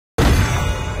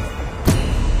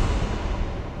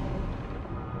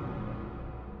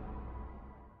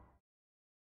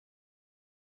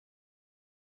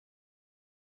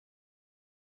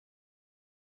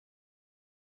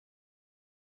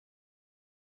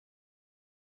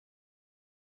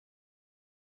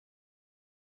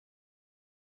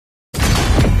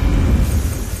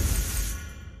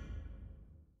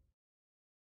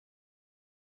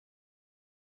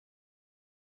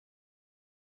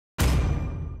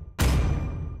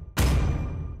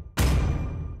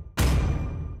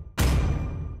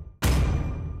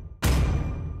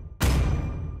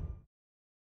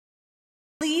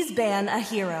Please ban a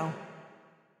hero.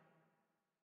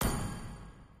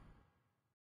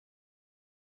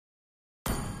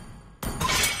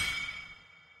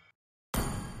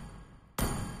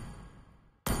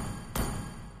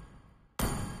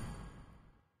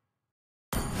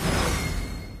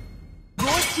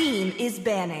 Your team is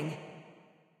banning.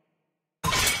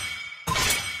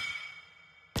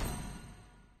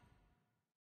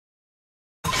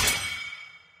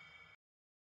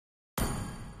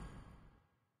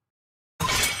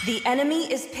 The enemy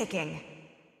is picking.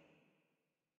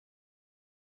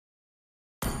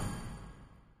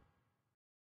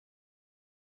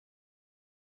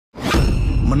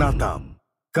 Menatap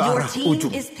ke arah ujung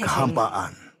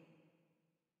kehampaan.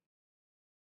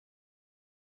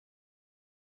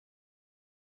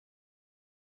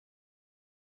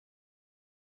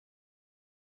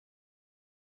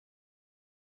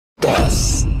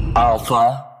 Tes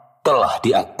Alpha telah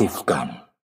diaktifkan.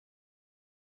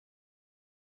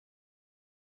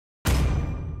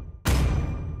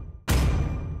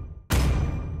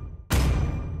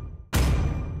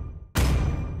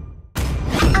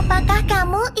 Apakah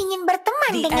kamu ingin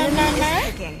berteman dengan Nana?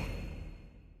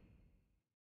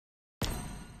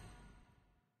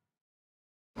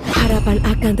 Harapan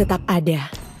akan tetap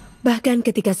ada, bahkan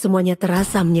ketika semuanya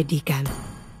terasa menyedihkan.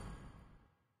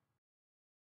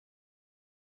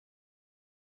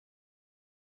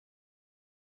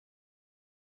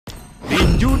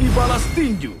 Tinju dibalas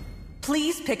tinju.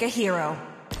 Please pick a hero.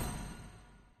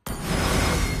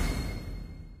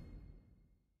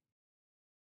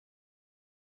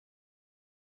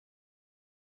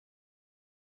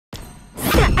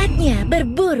 Saatnya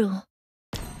berburu.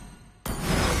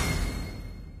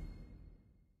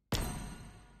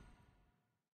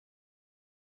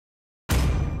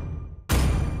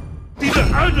 Tidak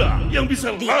ada yang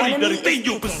bisa lari dari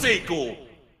tinju besiku.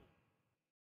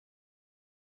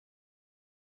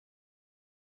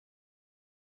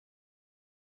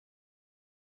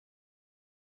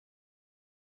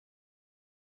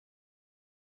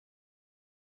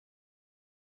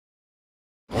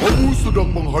 Kamu sedang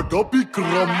menghadapi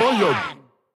keramaian.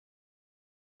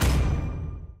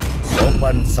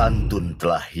 Sopan santun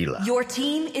telah hilang. Your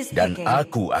team is Dan picking.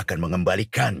 aku akan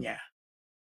mengembalikannya.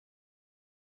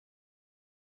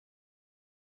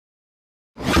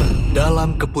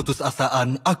 Dalam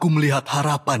keputusasaan, aku melihat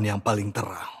harapan yang paling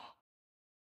terang.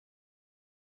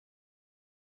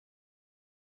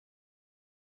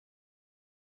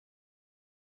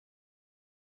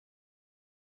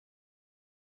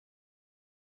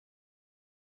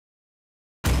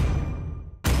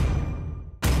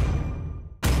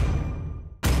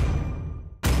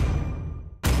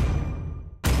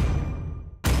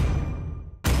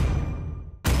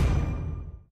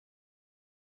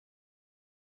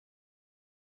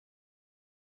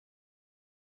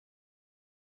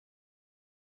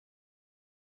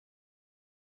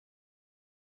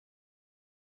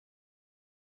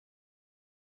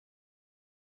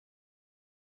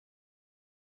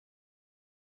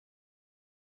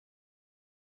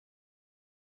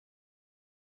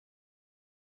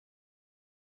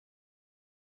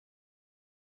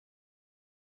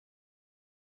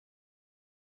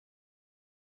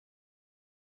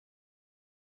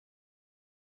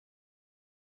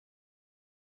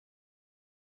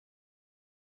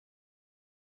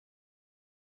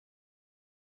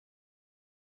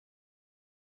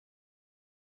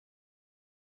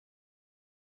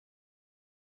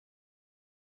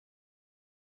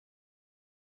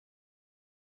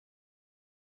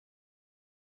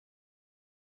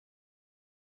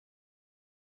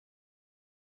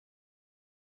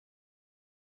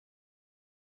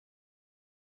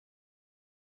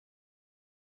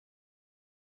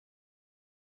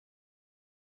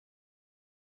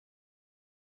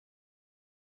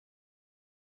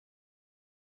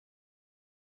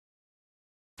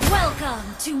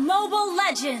 Welcome to Mobile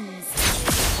Legends!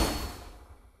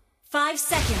 5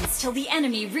 seconds till the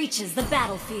enemy reaches the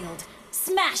battlefield.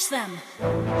 Smash them!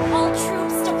 All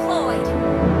troops deployed!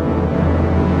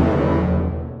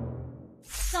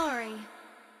 Sorry.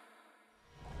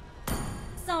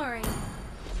 Sorry.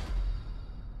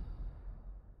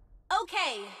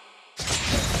 Okay.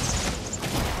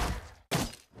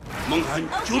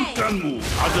 Menghancurkanmu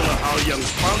adalah hal yang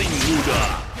paling mudah.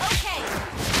 Okay.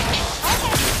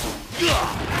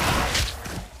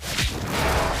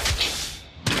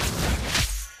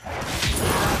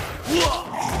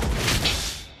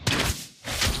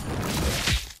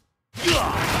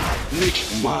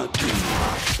 Nikmati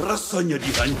rasanya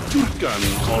dihancurkan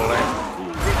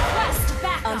olehku. Request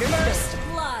backup. First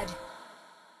blood.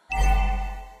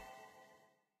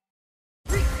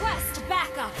 Request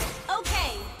backup.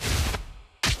 Okay.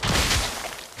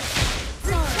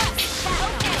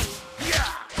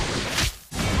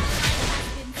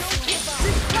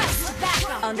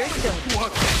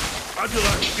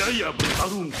 adalah gaya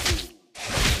bertarungku.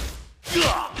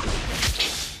 Ya!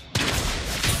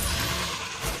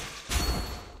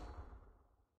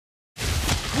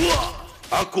 Wah!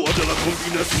 Aku adalah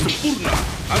kombinasi sempurna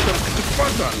antara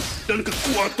kecepatan dan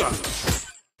kekuatan.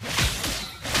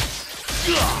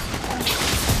 Ya!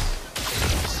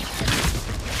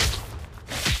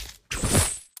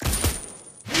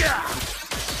 Ya!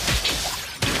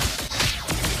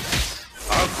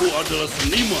 Aku adalah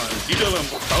seniman di dalam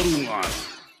pertarungan.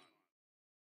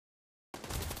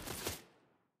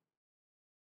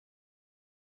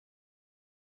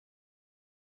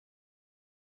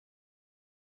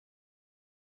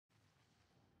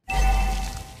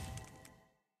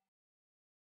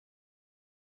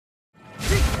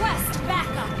 Request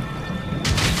backup.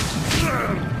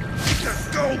 Jika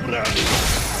kau berani.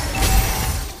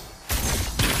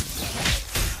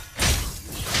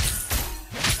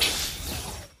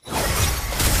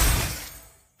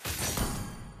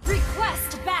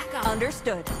 Request backup.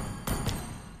 Understood.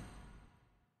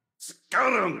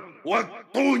 Sekarang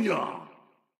waktunya.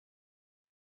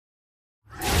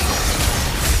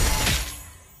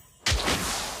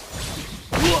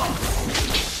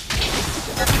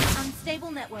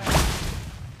 Unstable network.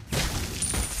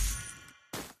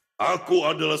 Aku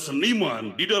adalah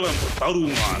seniman di dalam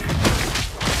pertarungan.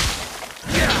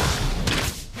 Ya!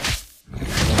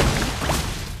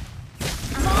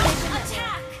 Launch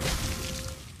attack.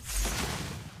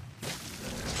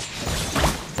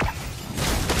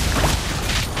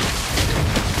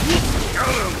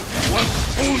 Sekarang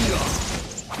waktunya.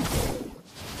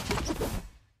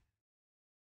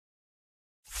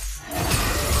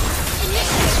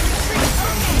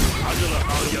 Adalah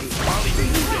hal yang paling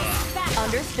mudah.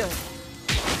 Understood.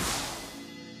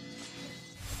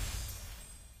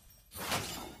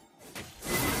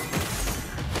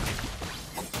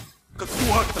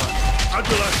 Kekuatan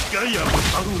adalah gaya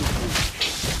bertarungku.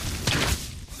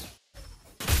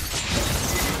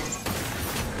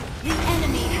 The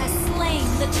enemy has slain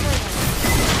the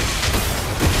turtle.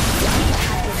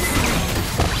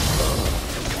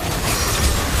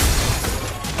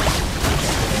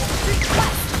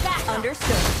 Request backup.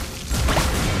 Understood.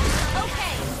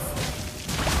 Okay.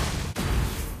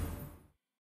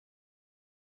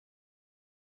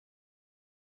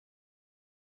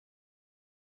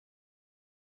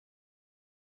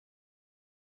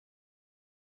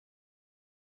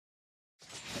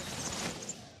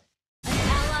 An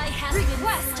ally has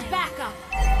request backup.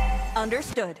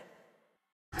 Understood.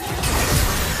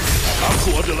 Aku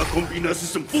adalah kombinasi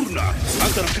sempurna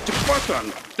antara kecepatan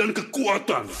dan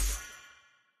kekuatan.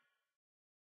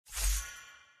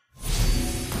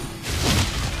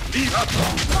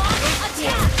 Lihatlah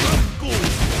Attack. kekuatanku.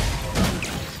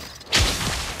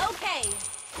 Okay.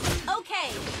 Okay.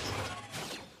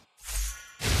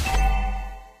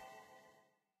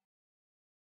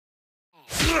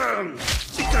 Serang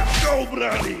jika kau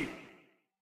berani.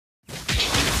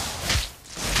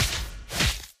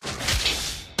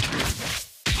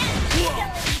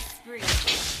 Spree.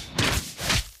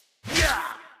 Ya!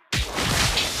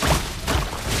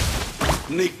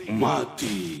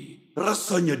 Nikmati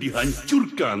rasanya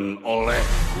dihancurkan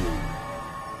olehku.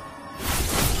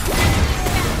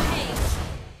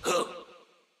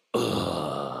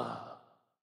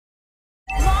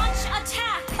 Launch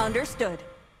attack. Understood.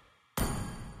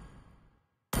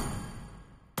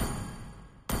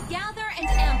 Gather and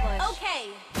ambush. Okay.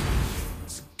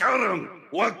 Sekarang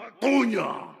waktunya.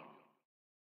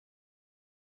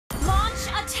 Launch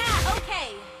attack. Okay.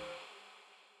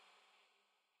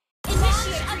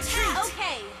 Initiate attack.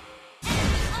 Okay.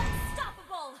 Enemy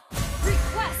unstoppable.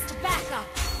 Request backup.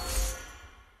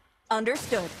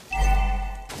 Understood.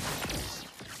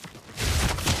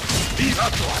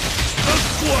 Lihatlah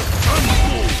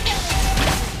kekuatanku.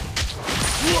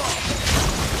 Wah!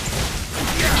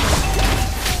 Ya!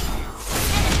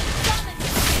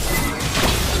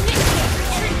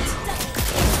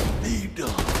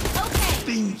 Tidak. Okay.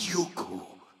 Tinjuku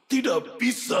tidak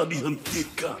bisa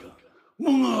dihentikan.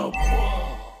 Mengapa?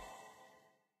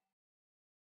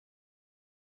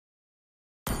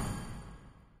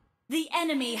 The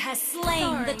enemy has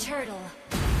slain the turtle.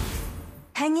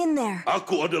 Hang in there.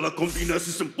 Aku adalah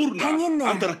kombinasi sempurna Hang in there.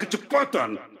 antara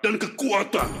kecepatan dan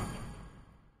kekuatan.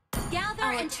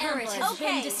 Gather and ambush. Has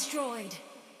been destroyed.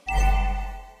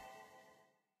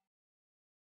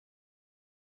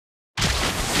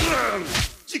 Serang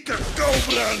jika kau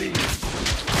berani.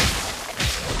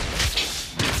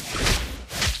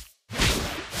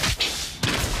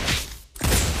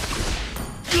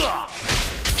 Ya!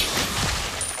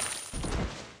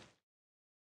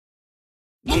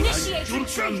 Initiate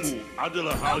menghancurkanmu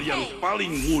adalah hal yang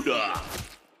paling mudah.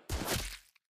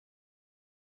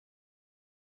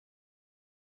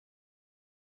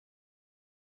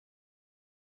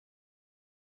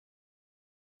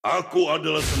 Aku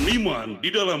adalah seniman di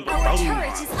dalam Our pertarungan.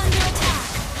 turret is under attack.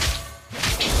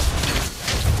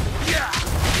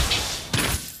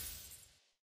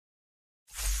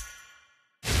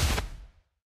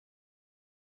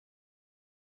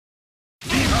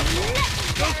 Lihat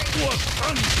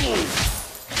kekuatanku.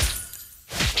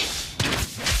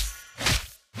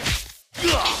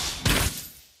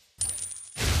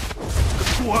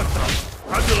 Kekuatan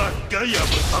adalah gaya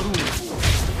bertarungku.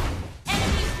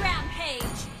 Enemy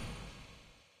rampage.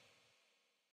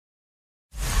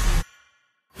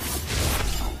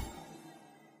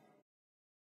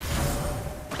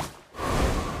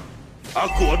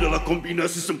 Aku adalah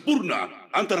kombinasi sempurna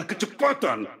antara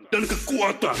kecepatan dan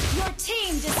kekuatan. Your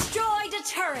team destroyed a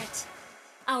turret.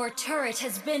 Our turret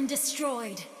has been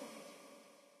destroyed.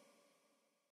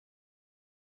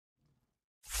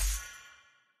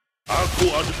 Aku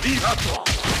ada lihatlah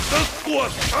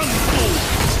kekuatanku.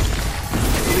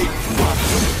 Nikmat.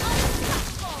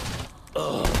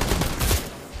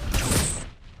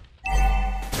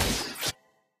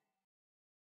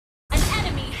 An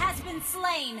enemy has been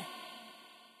slain.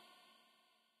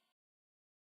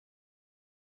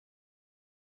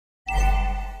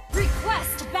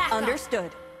 Request backup.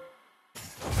 Understood.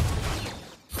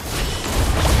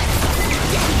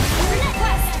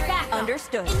 Request backup.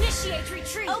 Understood. Initiate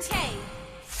retreat. Okay.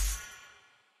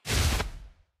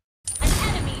 An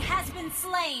enemy has been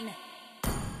slain.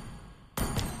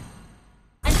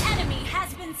 An enemy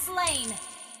has been slain.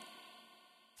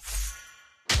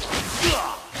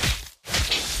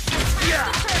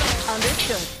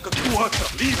 Understood. Kekuatan,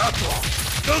 lihatlah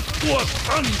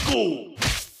kekuatanku.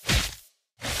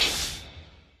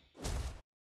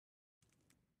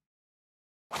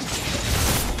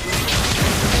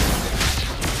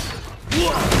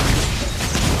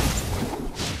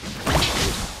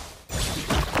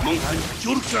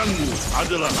 Menghancurkanmu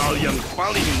adalah hal yang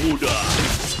paling mudah.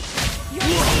 Your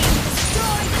team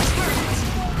destroyed the turret.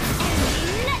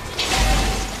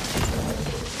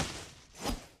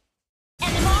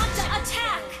 Enemy launch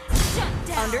attack. Shut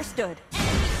down. Understood.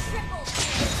 Enemy triple.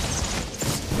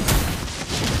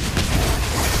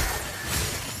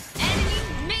 Enemy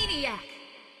maniac.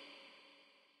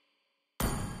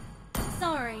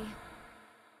 Sorry.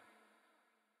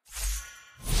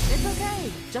 It's okay.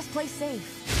 Just play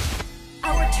safe.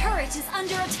 Our turret is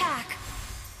under attack.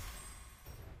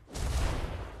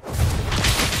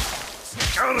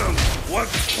 Sekarang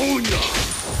waktunya.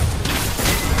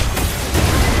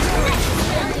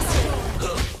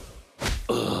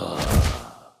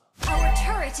 Our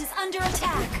turret is under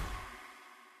attack.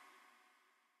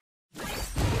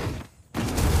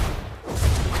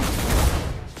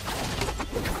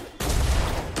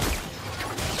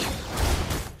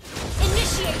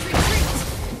 Initiate retreat.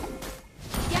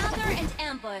 Gather and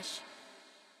ambush.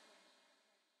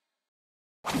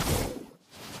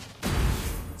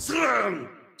 Serang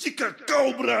jika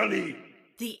kau berani.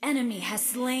 The enemy has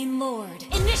slain Lord.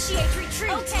 Initiate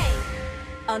retreat. Okay.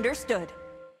 Understood.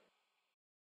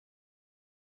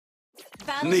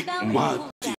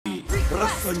 Nikmati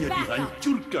rasanya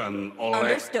dihancurkan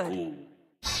Understood. olehku.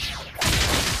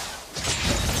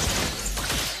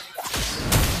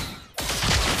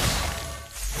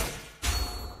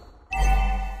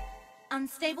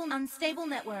 Unstable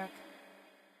network.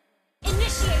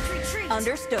 Initiate retreat.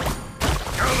 Understood.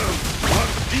 Sekarang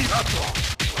lihatlah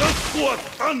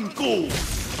kekuatanku.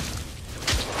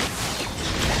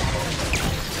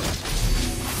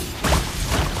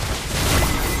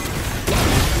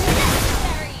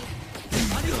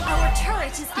 Our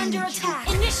turret is under attack.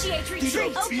 Initiate Tidak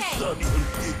retreat. Okay. bisa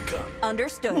dihentikan.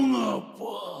 Understood.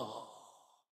 Mengapa?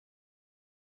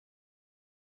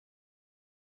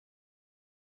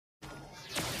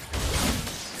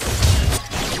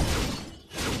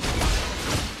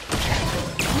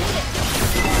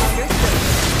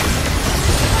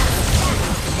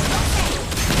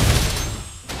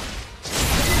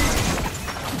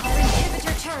 Our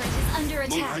inhibitor turret is under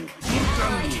attack.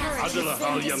 Menghancurkanmu adalah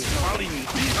hal yang paling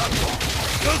lihatlah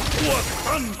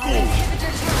kekuatanku. Our inhibitor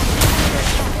turret is under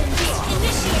attack.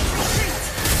 Initiate retreat.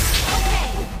 Okay.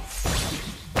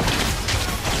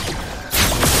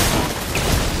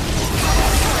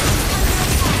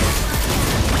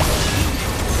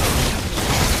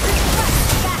 Request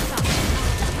backup.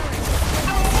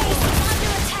 Our base is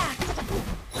under attack.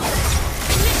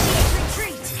 Initiate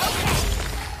retreat. Okay.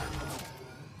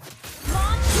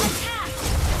 Launch attack.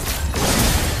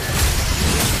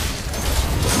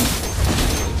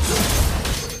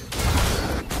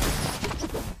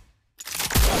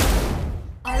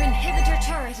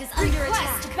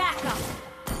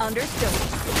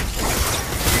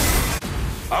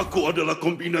 Aku adalah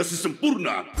kombinasi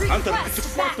sempurna antara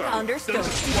kecepatan dan Understood.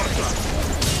 kekuatan.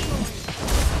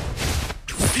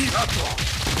 Lihatlah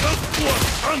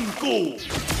kekuatanku.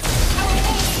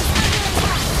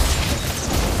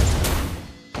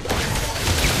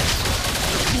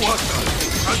 Kekuatan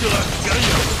adalah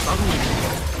gaya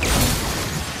bertarung.